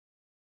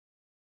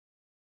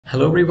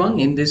Hello everyone,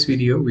 in this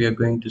video we are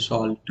going to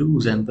solve two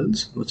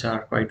examples which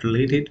are quite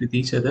related with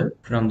each other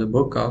from the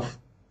book of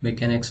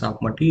Mechanics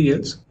of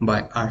Materials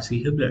by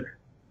R.C. Hibbeler.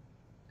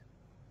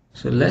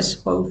 So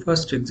let's solve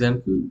first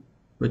example,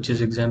 which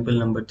is example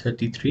number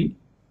 33.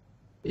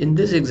 In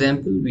this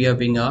example we are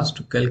being asked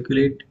to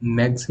calculate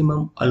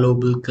maximum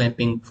allowable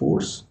clamping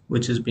force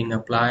which is being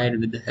applied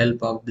with the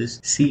help of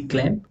this C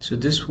clamp. So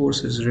this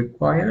force is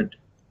required.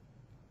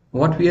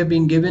 What we are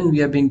being given?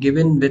 We are being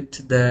given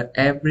with the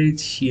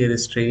average shear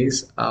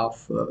stress of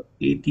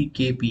 80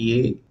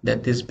 kPa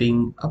that is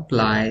being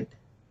applied.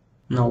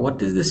 Now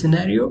what is the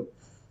scenario?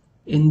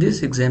 In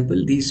this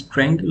example, these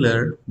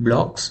triangular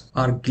blocks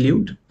are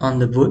glued on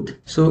the wood.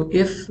 So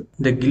if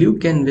the glue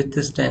can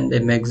withstand a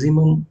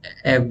maximum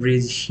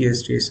average shear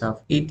stress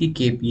of 80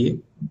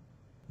 kPa,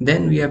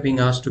 then we are being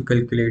asked to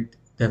calculate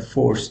the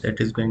force that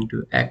is going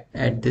to act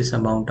at this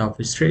amount of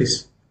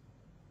stress.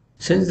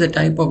 Since the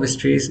type of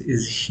stress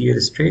is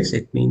shear stress,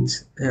 it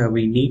means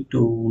we need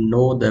to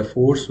know the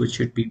force which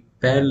should be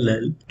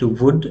parallel to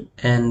wood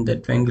and the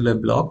triangular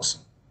blocks.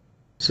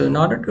 So in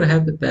order to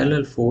have the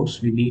parallel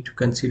force, we need to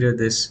consider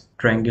this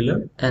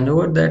triangular, and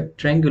over that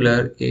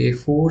triangular a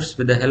force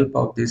with the help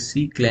of this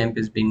C clamp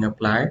is being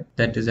applied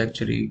that is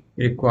actually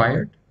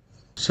required.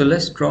 So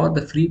let's draw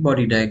the free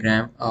body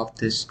diagram of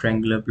this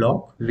triangular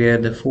block where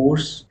the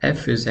force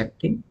F is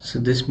acting. So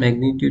this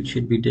magnitude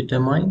should be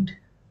determined.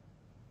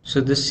 So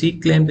the C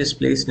clamp is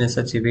placed in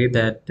such a way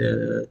that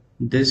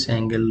this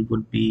angle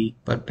would be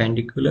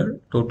perpendicular,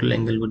 total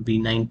angle would be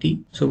 90.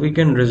 So we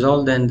can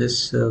resolve then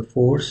this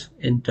force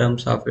in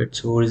terms of its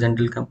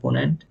horizontal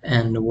component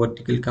and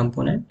vertical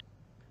component.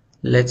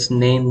 Let's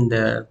name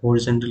the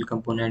horizontal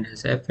component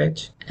as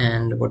FH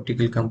and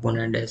vertical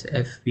component as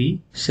FV.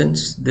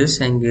 Since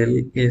this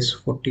angle is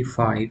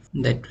 45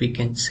 that we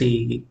can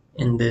see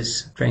in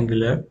this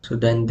triangular, so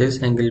then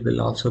this angle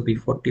will also be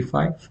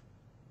 45.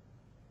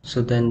 So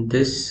then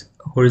this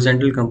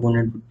horizontal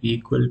component would be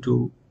equal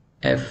to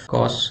F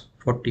cos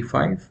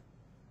 45.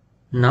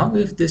 Now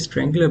if this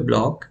triangular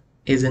block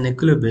is in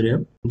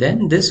equilibrium,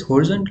 then this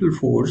horizontal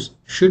force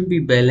should be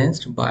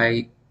balanced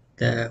by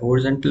the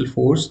horizontal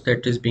force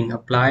that is being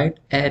applied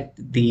at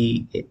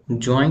the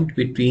joint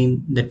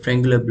between the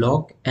triangular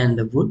block and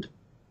the wood.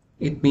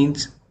 It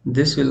means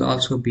this will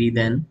also be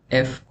then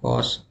F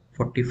cos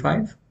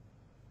 45.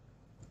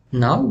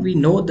 Now we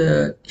know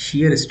the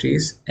shear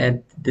stress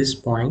at this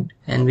point,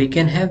 and we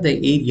can have the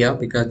area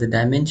because the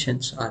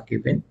dimensions are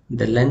given.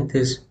 The length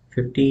is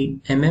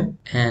 50 mm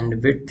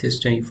and width is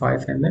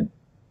 25 mm.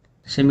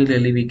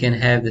 Similarly, we can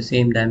have the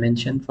same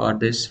dimension for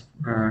this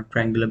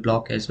triangular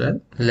block as well.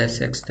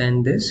 Let's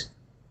extend this.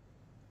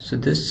 So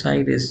this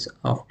side is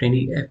of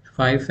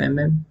 25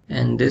 mm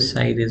and this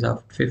side is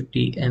of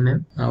 50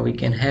 mm. Now we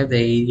can have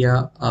the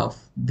area of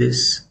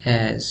this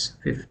as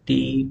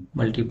 50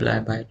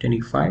 multiplied by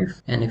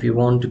 25, and if you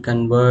want to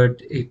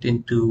convert it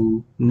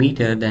into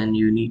meter, then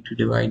you need to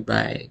divide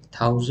by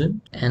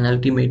 1000, and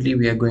ultimately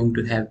we are going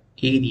to have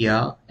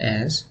area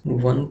as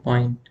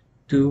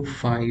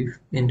 1.25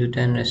 into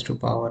 10 raised to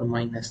power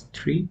minus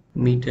 3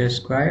 meter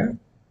square.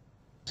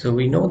 So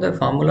we know the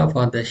formula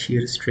for the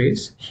shear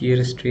stress.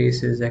 Shear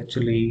stress is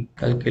actually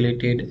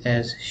calculated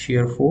as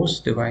shear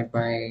force divided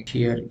by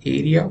shear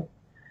area.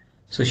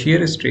 So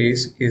shear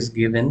stress is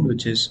given,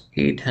 which is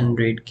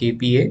 800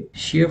 kPa.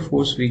 Shear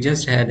force we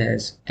just had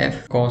as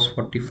F cos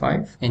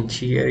 45, and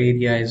shear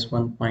area is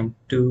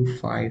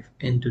 1.25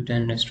 into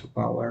 10 raised to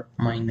power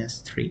minus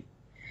 3.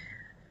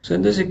 So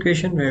in this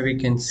equation where we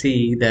can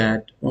see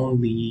that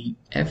only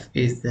F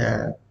is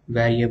the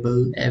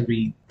variable,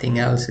 everything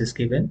else is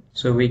given,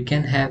 so we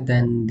can have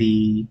then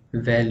the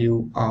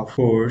value of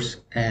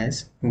force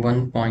as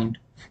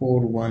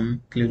 1.41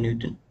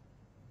 kilonewton.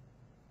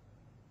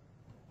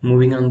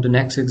 Moving on to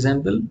next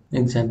example,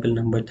 example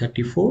number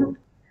 34.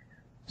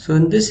 So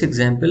in this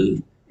example,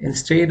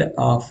 instead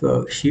of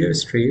shear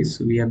stress,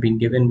 we have been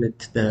given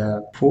with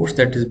the force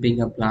that is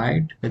being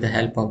applied with the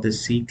help of the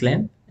C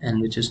clamp,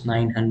 and which is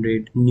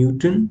 900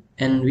 Newton,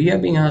 and we are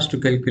being asked to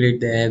calculate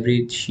the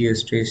average shear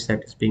stress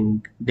that is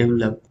being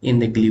developed in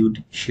the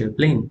glued shear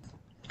plane.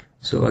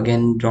 So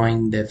again,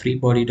 drawing the free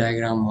body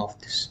diagram of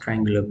this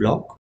triangular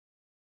block,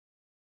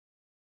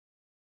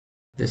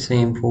 the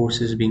same force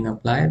is being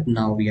applied.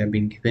 Now we are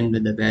being given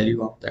with the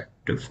value of that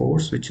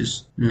force, which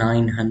is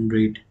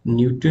 900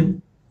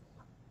 Newton.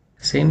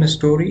 Same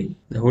story,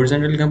 the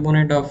horizontal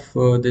component of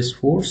this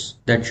force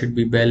that should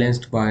be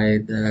balanced by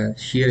the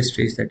shear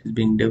stress that is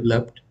being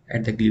developed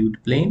at the glued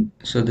plane.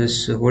 So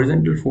this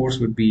horizontal force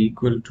would be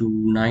equal to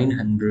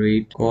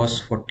 900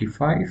 cos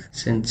 45.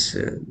 Since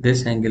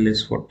this angle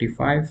is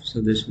 45,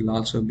 so this will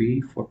also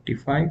be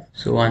 45.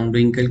 So on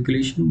doing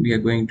calculation, we are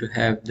going to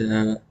have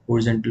the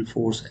horizontal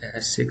force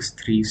as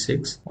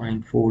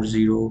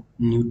 636.40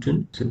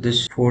 Newton. So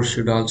this force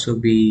should also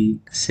be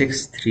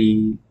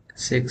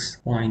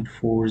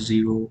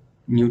 636.40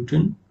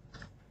 Newton.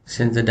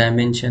 Since the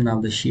dimension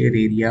of the shear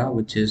area,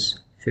 which is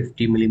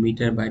 50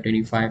 millimeter by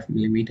 25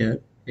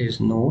 millimeter, is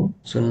known.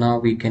 So now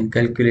we can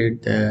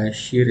calculate the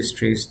shear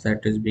stress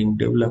that is being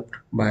developed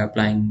by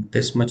applying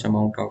this much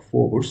amount of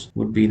force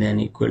would be then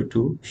equal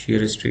to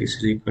shear stress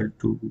is equal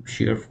to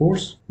shear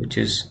force, which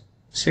is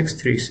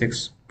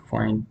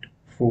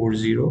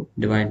 636.40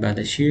 divided by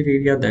the shear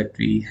area that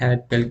we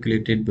had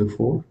calculated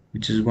before,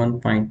 which is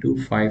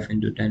 1.25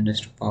 into 10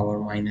 raised to the power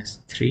minus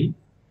 3.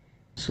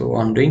 So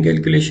on doing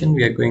calculation,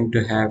 we are going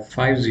to have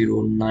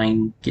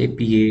 509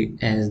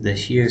 kPa as the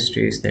shear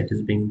stress that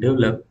is being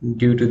developed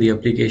due to the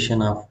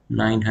application of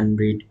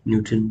 900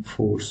 Newton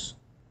force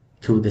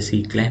through the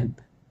C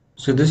clamp.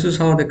 So this is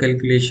how the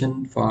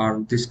calculation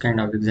for this kind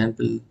of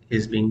example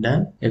is being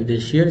done. If the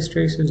shear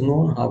stress is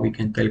known, how we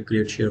can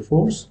calculate shear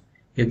force.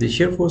 If the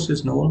shear force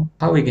is known,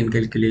 how we can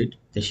calculate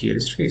the shear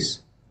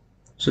stress.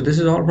 So this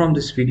is all from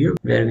this video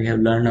where we have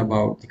learned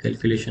about the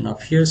calculation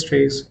of shear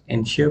stress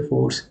and shear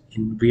force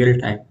in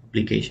real-time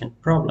application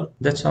problem.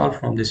 That's all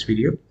from this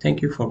video.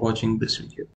 Thank you for watching this video.